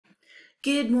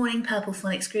Good morning, Purple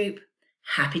Phonics Group.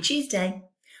 Happy Tuesday.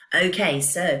 Okay,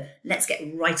 so let's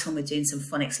get right on with doing some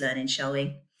phonics learning, shall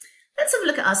we? Let's have a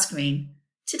look at our screen.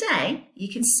 Today,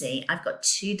 you can see I've got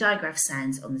two digraph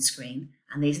sounds on the screen,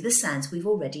 and these are the sounds we've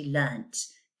already learnt.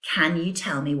 Can you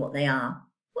tell me what they are?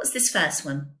 What's this first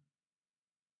one?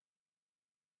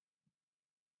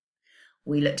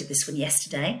 We looked at this one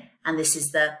yesterday, and this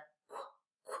is the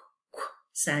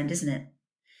sound, isn't it?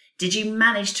 Did you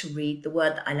manage to read the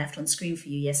word that I left on screen for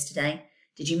you yesterday?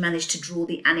 Did you manage to draw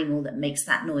the animal that makes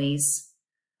that noise?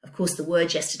 Of course, the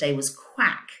word yesterday was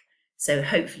quack, so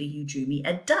hopefully you drew me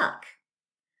a duck.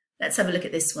 Let's have a look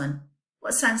at this one.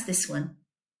 What sound's this one?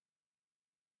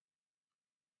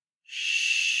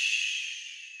 Shh.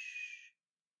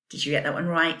 Did you get that one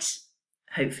right?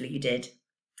 Hopefully you did.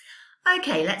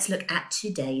 Okay, let's look at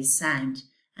today's sound.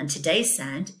 And today's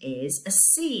sound is a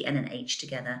C and an H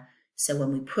together. So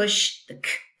when we push the k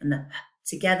and the h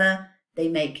together, they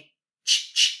make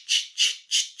ch, ch, ch, ch,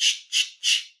 ch, ch, ch,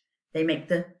 ch. They make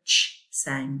the ch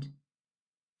sound.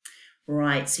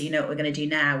 Right, so you know what we're going to do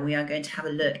now. We are going to have a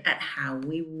look at how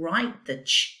we write the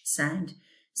ch sound.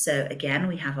 So again,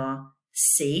 we have our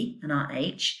C and our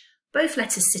H. Both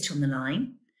letters sit on the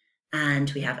line. And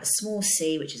we have a small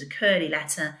c, which is a curly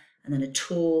letter, and then a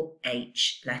tall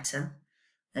H letter.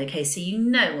 Okay, so you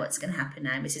know what's going to happen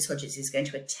now. Mrs. Hodges is going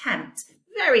to attempt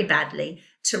very badly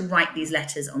to write these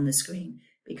letters on the screen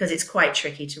because it's quite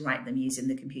tricky to write them using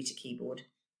the computer keyboard.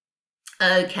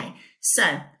 Okay, so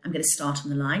I'm going to start on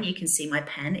the line. You can see my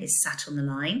pen is sat on the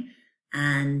line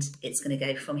and it's going to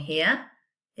go from here.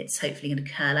 It's hopefully going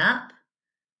to curl up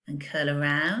and curl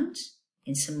around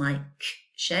into my k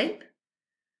shape.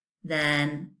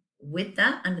 Then with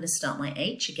that, I'm going to start my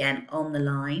H again on the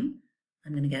line.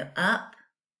 I'm going to go up,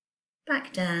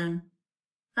 back down,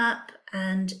 up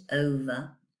and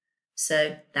over.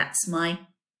 So that's my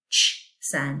ch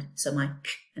sound. So my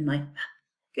k and my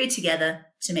p go together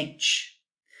to make ch.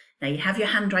 Now you have your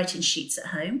handwriting sheets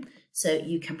at home, so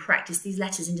you can practice these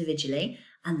letters individually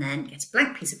and then get a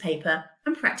blank piece of paper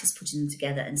and practice putting them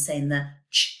together and saying the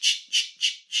ch, ch, ch,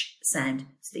 ch, ch sound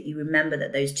so that you remember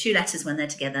that those two letters when they're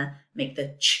together make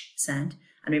the ch sound.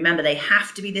 And remember, they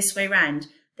have to be this way round.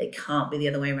 They can't be the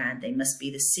other way around. They must be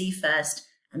the C first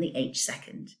and the H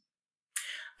second.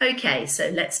 Okay, so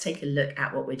let's take a look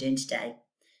at what we're doing today.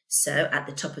 So at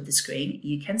the top of the screen,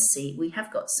 you can see we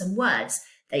have got some words.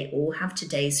 They all have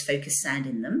today's focus sound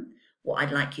in them. What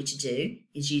I'd like you to do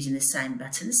is using the sound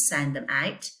buttons, sound them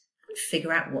out and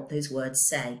figure out what those words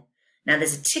say. Now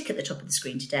there's a tick at the top of the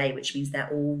screen today, which means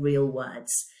they're all real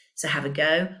words. So have a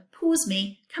go, pause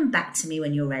me, come back to me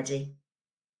when you're ready.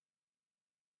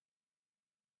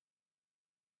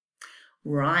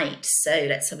 Right, so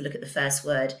let's have a look at the first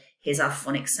word. Here's our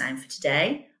phonics sound for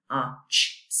today, our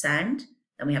ch sound.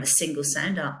 Then we have a single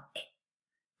sound, our e.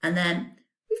 And then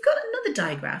we've got another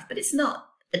digraph, but it's not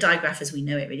a digraph as we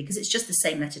know it really, because it's just the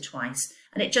same letter twice.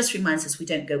 And it just reminds us we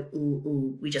don't go ooh,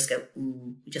 ooh, we just go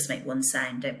ooh. We just make one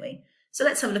sound, don't we? So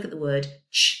let's have a look at the word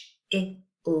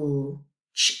ch-ill,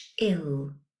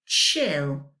 ch-ill,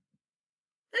 chill.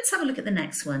 Let's have a look at the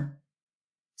next one.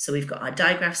 So we've got our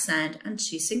digraph sound and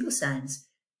two single sounds.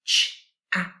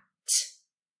 Ch-at,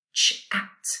 ch-at,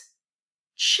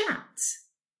 chat.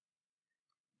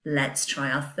 Let's try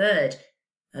our third.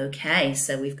 Okay,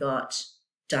 so we've got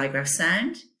digraph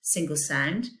sound, single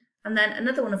sound, and then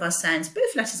another one of our sounds.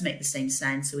 Both letters make the same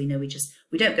sound, so we know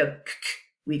we don't go k,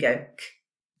 we go k.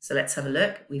 So let's have a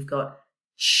look. We've got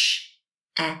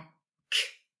ch-ek,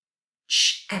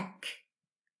 check,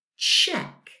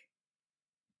 check.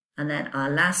 And then our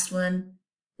last one,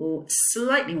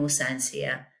 slightly more sounds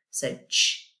here. So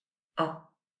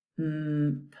ch-op,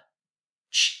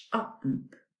 ch-op,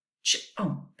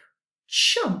 ch-omp,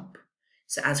 chomp.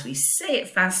 So as we say it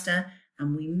faster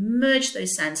and we merge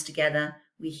those sounds together,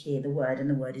 we hear the word and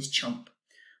the word is chomp.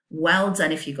 Well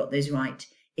done if you got those right.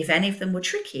 If any of them were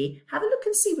tricky, have a look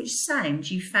and see which sound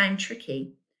you found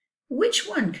tricky. Which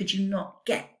one could you not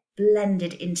get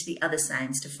blended into the other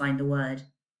sounds to find the word?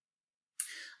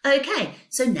 Okay,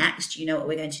 so next, you know what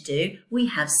we're going to do? We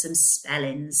have some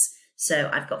spellings. So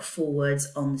I've got 4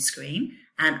 words on the screen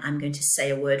and I'm going to say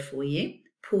a word for you.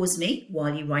 Pause me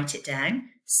while you write it down,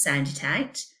 sound it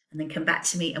out, and then come back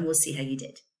to me and we'll see how you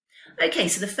did. Okay,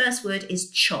 so the first word is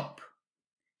chop.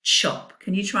 Chop.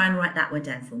 Can you try and write that one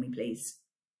down for me, please?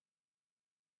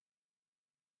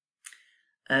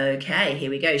 Okay, here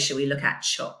we go. Shall we look at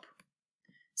chop?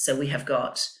 So we have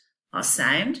got our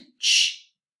sound,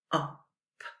 ch-op.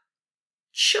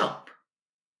 Chop.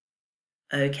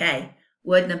 Okay,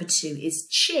 word number 2 is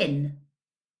chin.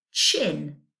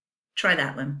 Chin. Try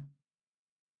that one.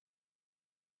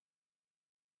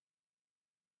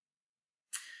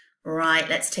 Right,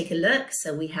 let's take a look.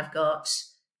 So we have got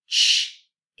ch,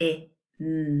 I,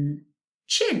 n,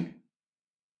 chin.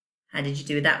 How did you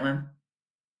do with that one?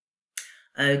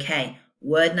 Okay,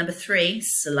 word number 3,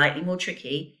 slightly more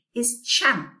tricky, is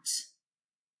chant.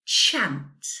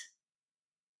 Chant.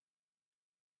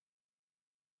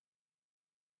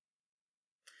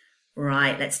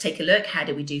 Right, let's take a look. How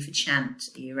did we do for chant?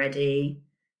 Are you ready?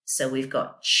 So we've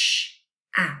got ch,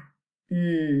 a,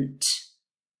 n, t.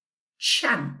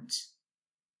 Chant.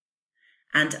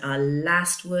 And our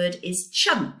last word is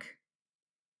chunk.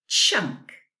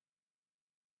 Chunk.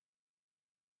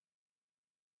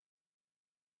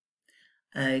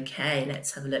 Okay,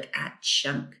 let's have a look at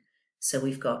chunk. So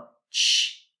we've got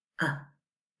ch, a,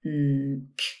 n,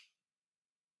 k.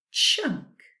 Chunk.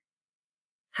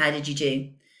 How did you do?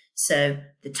 So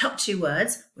the top 2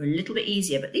 words were a little bit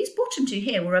easier, but these bottom 2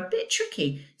 here were a bit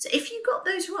tricky. So if you got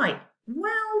those right,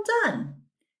 well done.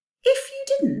 If you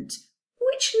didn't,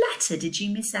 which letter did you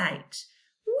miss out?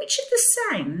 Which of the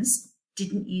sounds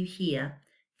didn't you hear?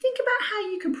 Think about how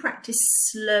you can practice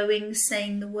slowing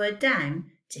saying the word down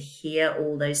to hear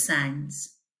all those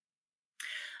sounds.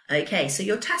 Okay, so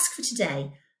your task for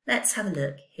today, let's have a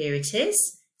look. Here it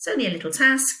is. It's only a little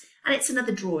task and it's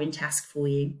another drawing task for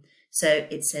you. So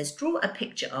it says draw a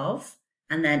picture of,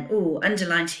 and then,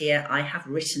 underlined here, I have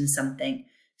written something.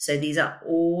 So these are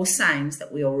all sounds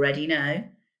that we already know.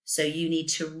 So you need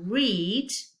to read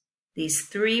these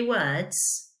 3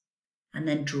 words and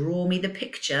then draw me the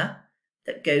picture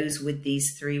that goes with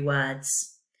these 3 words.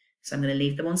 So I'm going to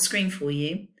leave them on screen for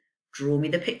you. Draw me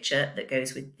the picture that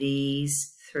goes with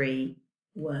these 3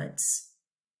 words.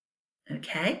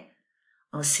 Okay,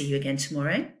 I'll see you again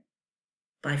tomorrow.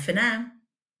 Bye for now.